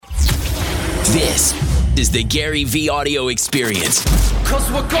This is the Gary V audio experience.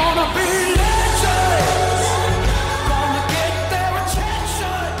 'Cause we're gonna be legends. Gonna get their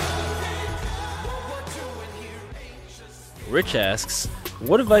attention. What we're doing here ain't just... Rich asks,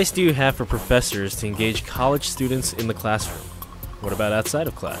 what advice do you have for professors to engage college students in the classroom? What about outside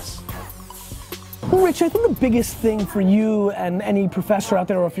of class? Well, Rich, I think the biggest thing for you and any professor out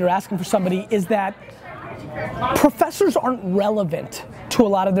there, or if you're asking for somebody, is that professors aren't relevant to a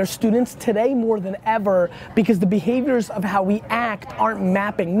lot of their students today more than ever because the behaviors of how we act aren't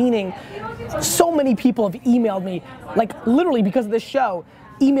mapping, meaning so many people have emailed me, like literally because of this show,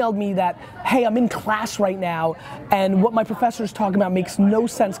 emailed me that, hey, I'm in class right now and what my professor's talking about makes no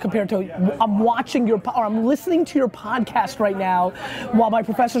sense compared to, I'm watching or I'm listening to your podcast right now while my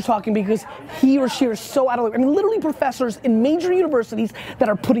professor's talking because he or she are so out of, I mean, literally professors in major universities that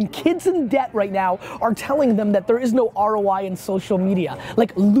are putting kids in debt right now are telling them that there is no ROI in social media.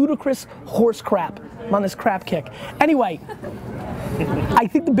 Like ludicrous horse crap. I'm on this crap kick. Anyway, I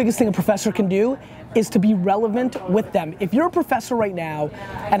think the biggest thing a professor can do is to be relevant with them. If you're a professor right now,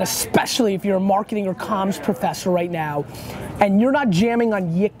 and especially if you're a marketing or comms professor right now, and you're not jamming on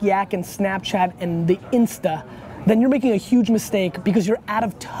Yik Yak and Snapchat and the Insta, then you're making a huge mistake because you're out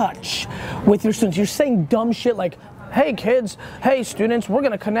of touch with your students. You're saying dumb shit like, hey kids, hey students, we're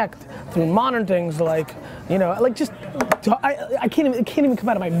gonna connect through modern things like, you know, like just, I can't even come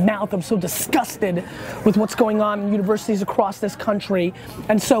out of my mouth. I'm so disgusted with what's going on in universities across this country.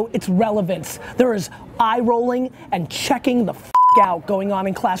 And so it's relevance. There is eye rolling and checking the out going on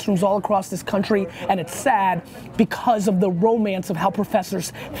in classrooms all across this country, and it's sad because of the romance of how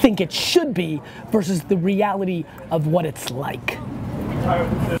professors think it should be versus the reality of what it's like.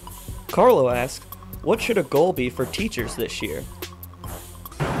 Carlo asks, what should a goal be for teachers this year?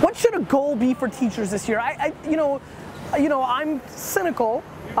 What should a goal be for teachers this year? I'm cynical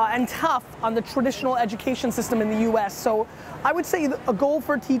and tough on the traditional education system in the US. So I would say a goal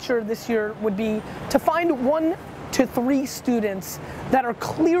for a teacher this year would be to find 1 to 3 students that are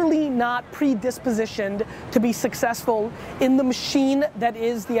clearly not predispositioned to be successful in the machine that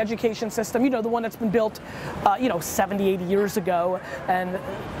is the education system. You know, the one that's been built, 70, 80 years ago and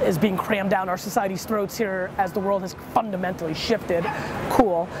is being crammed down our society's throats here as the world has fundamentally shifted.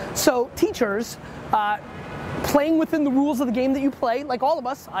 Cool. So teachers, playing within the rules of the game that you play, like all of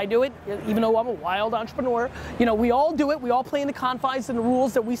us, I do it, even though I'm a wild entrepreneur. You know, we all do it, we all play in the confines and the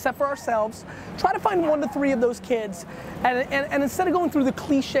rules that we set for ourselves. Try to find 1 to 3 of those kids, and instead of going through the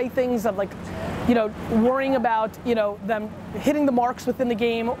cliche things of like, worrying about, them hitting the marks within the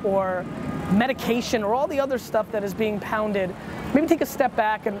game or medication or all the other stuff that is being pounded, maybe take a step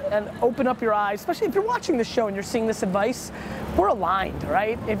back and open up your eyes, especially if you're watching this show and you're seeing this advice. We're aligned,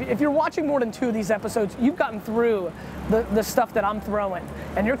 right? If you're watching more than 2 of these episodes, you've gotten through the stuff that I'm throwing,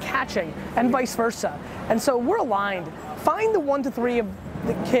 and you're catching, and vice versa. And so we're aligned. Find the 1 to 3 of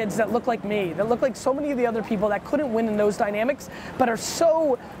the kids that look like me, that look like so many of the other people that couldn't win in those dynamics, but are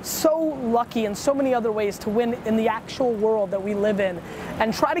so lucky in so many other ways to win in the actual world that we live in,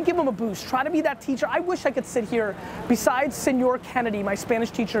 and try to give them a boost. Try to be that teacher. I wish I could sit here, besides Senor Kennedy, my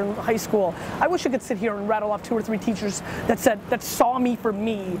Spanish teacher in high school, I wish I could sit here and rattle off 2 or 3 teachers that saw me for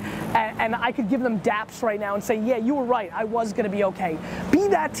me, and I could give them daps right now and say, yeah, you were right, I was gonna be okay. Be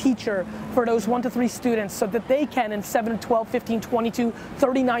that teacher for those 1 to 3 students so that they can in 7, 12, 15, 22,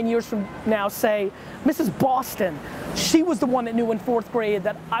 39 years from now say, Mrs. Boston, she was the one that knew in 4th grade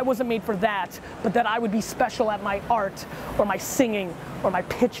that I wasn't made for that, but that I would be special at my art or my singing or my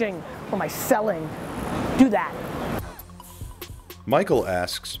pitching or my selling. Do that. Michael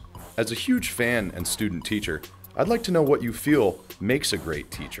asks, as a huge fan and student teacher, I'd like to know what you feel makes a great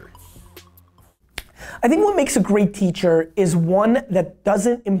teacher. I think what makes a great teacher is one that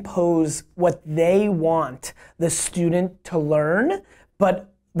doesn't impose what they want the student to learn,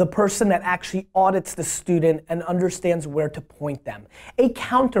 but the person that actually audits the student and understands where to point them. A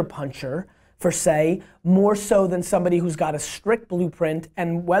counterpuncher, per se, more so than somebody who's got a strict blueprint,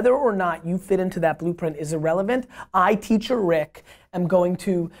 and whether or not you fit into that blueprint is irrelevant. I, Teacher Rick, am going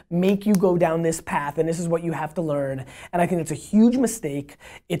to make you go down this path, and this is what you have to learn. And I think it's a huge mistake.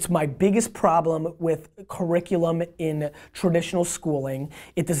 It's my biggest problem with curriculum in traditional schooling.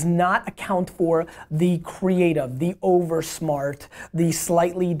 It does not account for the creative, the over smart, the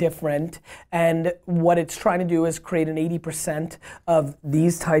slightly different, and what it's trying to do is create an 80% of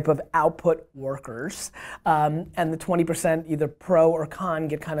these type of output workers, and the 20% either pro or con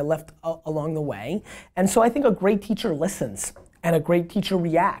get kind of left along the way. And so I think a great teacher listens. And a great teacher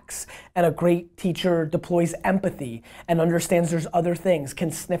reacts, and a great teacher deploys empathy and understands there's other things,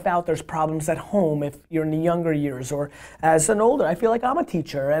 can sniff out there's problems at home if you're in the younger years or as an older. I feel like I'm a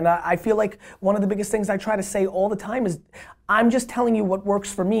teacher, and I feel like one of the biggest things I try to say all the time is, I'm just telling you what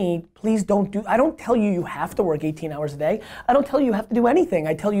works for me. Please I don't tell you you have to work 18 hours a day. I don't tell you you have to do anything.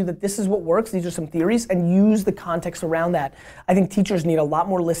 I tell you that this is what works, these are some theories, and use the context around that. I think teachers need a lot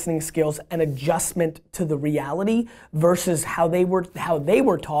more listening skills and adjustment to the reality versus how they were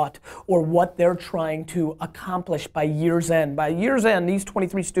taught or what they're trying to accomplish by year's end. By year's end, these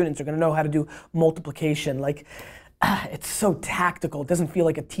 23 students are gonna know how to do multiplication. Like, it's so tactical. It doesn't feel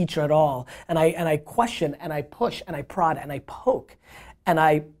like a teacher at all. And I question and I push and I prod and I poke and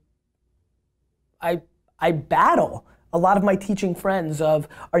I battle a lot of my teaching friends of,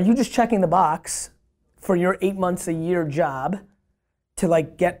 are you just checking the box for your 8 months a year job to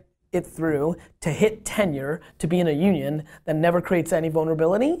like get it through, to hit tenure, to be in a union that never creates any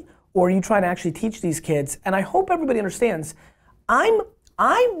vulnerability? Or are you trying to actually teach these kids? And I hope everybody understands, I'm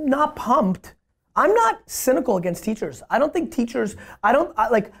not pumped. I'm not cynical against teachers. I don't think teachers, I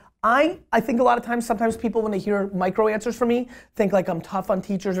think a lot of times, sometimes people when they hear micro answers from me, think like I'm tough on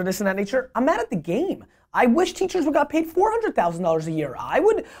teachers or this and that nature. I'm mad at the game. I wish teachers would got paid $400,000 a year.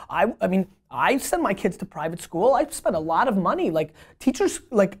 I mean, I send my kids to private school. I spend a lot of money. Like teachers,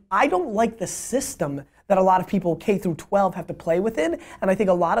 like I don't like the system that a lot of people K through 12 have to play within. And I think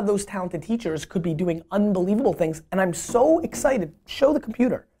a lot of those talented teachers could be doing unbelievable things. And I'm so excited. Show the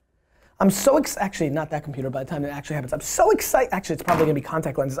computer. I'm so actually not that computer by the time it actually happens. I'm so excited, actually it's probably gonna be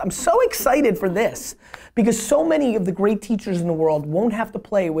contact lenses. I'm so excited for this because so many of the great teachers in the world won't have to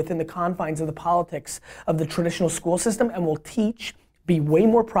play within the confines of the politics of the traditional school system and will teach, be way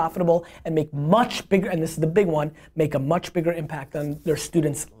more profitable and make much bigger, and this is the big one, make a much bigger impact on their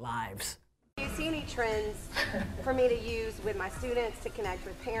students' lives. Do you see any trends for me to use with my students to connect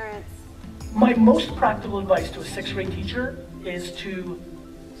with parents? My most practical advice to a 6th grade teacher is to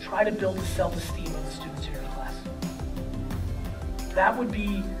try to build the self-esteem of the students in your class.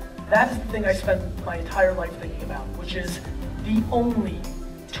 That is the thing I spent my entire life thinking about, which is the only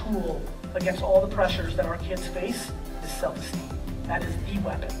tool against all the pressures that our kids face is self-esteem. That is the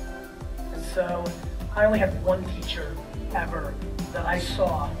weapon. And so I only had one teacher ever that I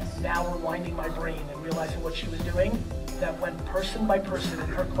saw, now rewinding my brain and realizing what she was doing, that went person by person in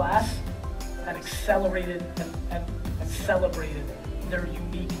her class and accelerated and celebrated their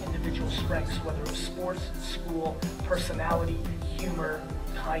unique individual strengths, whether it was sports, school, personality, humor,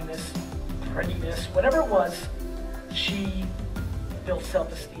 kindness, prettiness, whatever it was, she built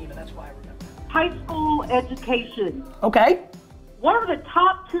self-esteem, and that's why I remember. High school education. Okay. What are the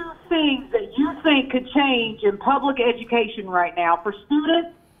top 2 things that you think could change in public education right now for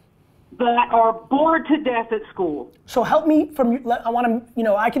students that are bored to death at school? So help me I want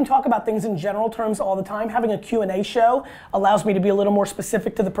to, I can talk about things in general terms all the time. Having a Q&A show allows me to be a little more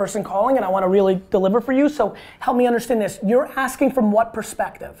specific to the person calling, and I want to really deliver for you. So help me understand this. You're asking from what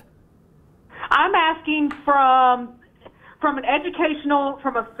perspective? I'm asking from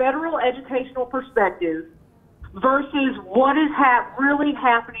a federal educational perspective versus what is really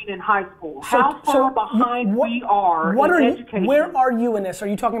happening in high school. How far behind we are in education. Where are you in this? Are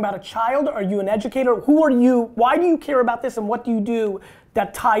you talking about a child? Are you an educator? Who are you? Why do you care about this, and what do you do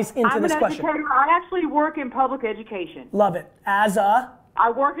that ties into this question? I'm an educator. I actually work in public education. Love it. As a?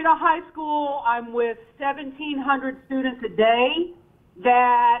 I work at a high school. I'm with 1,700 students a day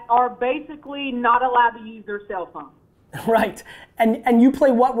that are basically not allowed to use their cell phone. Right. And you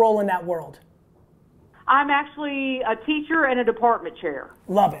play what role in that world? I'm actually a teacher and a department chair.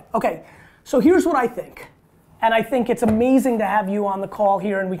 Love it. Okay, so here's what I think. And I think it's amazing to have you on the call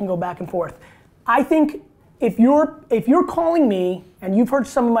here and we can go back and forth. I think if you're calling me and you've heard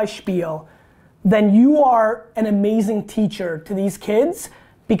some of my spiel, then you are an amazing teacher to these kids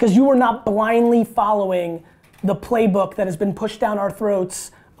because you are not blindly following the playbook that has been pushed down our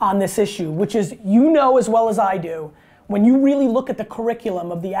throats on this issue, which is, as well as I do, when you really look at the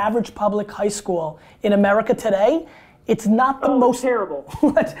curriculum of the average public high school in America today, it's not the most terrible.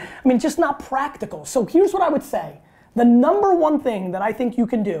 Just not practical. So here's what I would say. The number one thing that I think you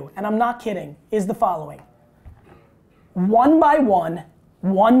can do, and I'm not kidding, is the following. One by one,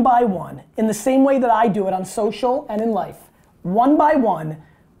 in the same way that I do it on social and in life, one by one,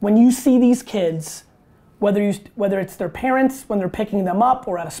 when you see these kids, whether it's their parents when they're picking them up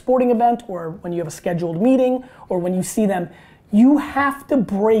or at a sporting event or when you have a scheduled meeting or when you see them, you have to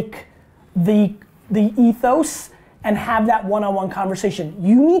break the ethos and have that one-on-one conversation.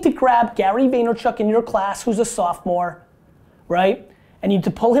 You need to grab Gary Vaynerchuk in your class who's a sophomore, right? and you need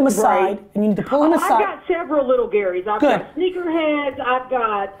to pull him aside, and you need to pull him aside. I've got several little Garys. I've Good. got sneakerheads.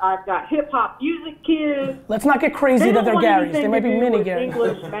 I've got hip hop music kids. Let's not get crazy that they're don't want Garys. anything They might to be do mini with Garys.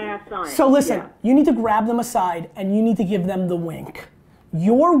 English, math, science. So listen, Yeah. you need to grab them aside and you need to give them the wink.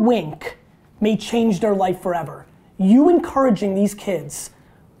 Your wink may change their life forever. You encouraging these kids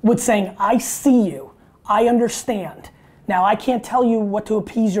with saying, I see you, I understand. Now I can't tell you what to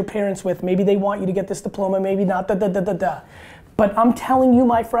appease your parents with. Maybe they want you to get this diploma, maybe not, But I'm telling you,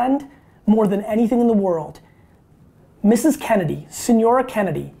 my friend, more than anything in the world, Mrs. Kennedy, Senora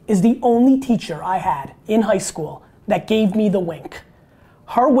Kennedy, is the only teacher I had in high school that gave me the wink.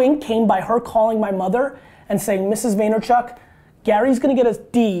 Her wink came by her calling my mother and saying, Mrs. Vaynerchuk, Gary's gonna get a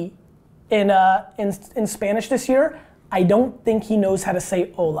D in Spanish this year. I don't think he knows how to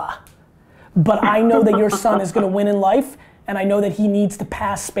say hola. But I know that your son is gonna win in life, and I know that he needs to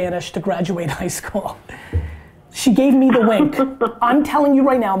pass Spanish to graduate high school. She gave me the wink. I'm telling you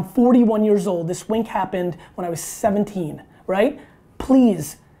right now, I'm 41 years old. This wink happened when I was 17, right?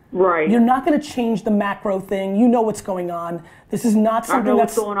 Please. Right. You're not gonna change the macro thing. You know what's going on. This is not I something know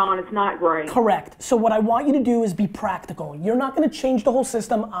that's what's going on. It's not great. correct. So what I want you to do is be practical. You're not gonna change the whole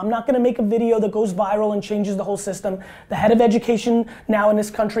system. I'm not gonna make a video that goes viral and changes the whole system. The head of education now in this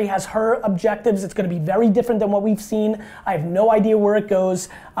country has her objectives. It's gonna be very different than what we've seen. I have no idea where it goes.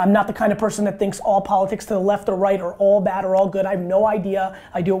 I'm not the kind of person that thinks all politics to the left or right are all bad or all good. I have no idea.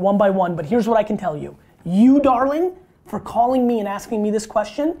 I do it one by one, but here's what I can tell you. You, darling, for calling me and asking me this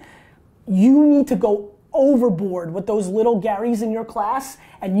question, you need to go overboard with those little Garys in your class,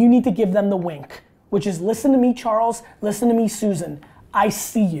 and you need to give them the wink, which is listen to me, Charles, listen to me, Susan. I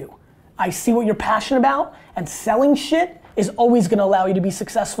see you. I see what you're passionate about, and selling shit is always gonna allow you to be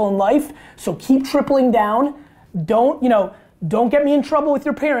successful in life, so keep tripling down. Don't get me in trouble with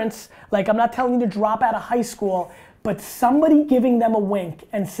your parents. Like, I'm not telling you to drop out of high school, but somebody giving them a wink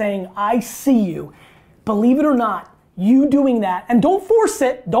and saying, I see you. Believe it or not, you doing that, and don't force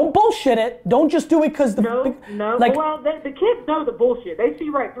it, don't bullshit it, don't just do it because No. like, Well, the kids know the bullshit. They see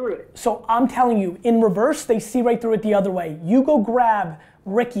right through it. so I'm telling you, in reverse, they see right through it the other way. You go grab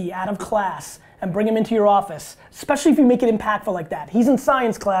Ricky out of class and bring him into your office, especially if you make it impactful like that. He's in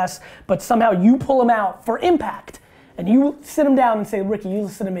science class, but somehow you pull him out for impact, and you sit him down and say, Ricky, you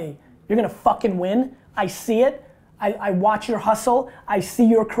listen to me. You're gonna fucking win. I see it. I watch your hustle. I see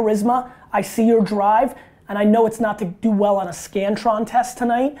your charisma. I see your drive. And I know it's not to do well on a Scantron test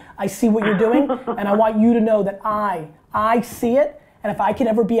tonight. I see what you're doing, and I want you to know that I see it, and if I can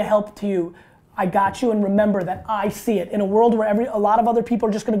ever be a help to you, I got you, and remember that I see it. In a world where a lot of other people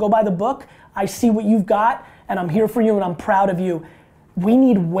are just gonna go by the book, I see what you've got, and I'm here for you, and I'm proud of you. We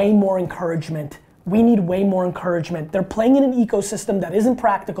need way more encouragement. We need way more encouragement. They're playing in an ecosystem that isn't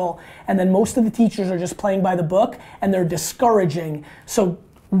practical, and then most of the teachers are just playing by the book, and they're discouraging. So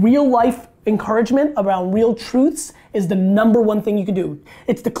real life encouragement around real truths is the number one thing you can do.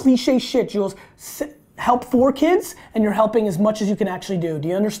 It's the cliche shit, Jules. Help 4 kids, and you're helping as much as you can actually do. Do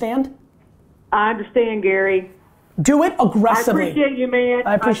you understand? I understand, Gary. Do it aggressively. I appreciate you, man.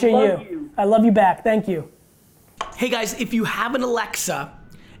 I appreciate love you. I love you back. Thank you. Hey guys, if you have an Alexa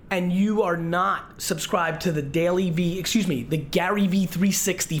and you are not subscribed to the Gary V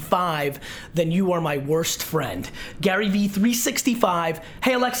 365, then you are my worst friend. Gary V 365.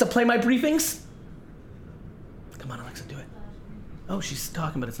 Hey Alexa, play my briefings. Come on, Alexa, do it. Oh, she's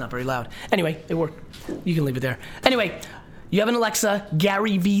talking, but it's not very loud. Anyway, it worked. You can leave it there. Anyway, you have an Alexa,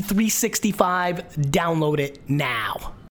 Gary V 365. Download it now.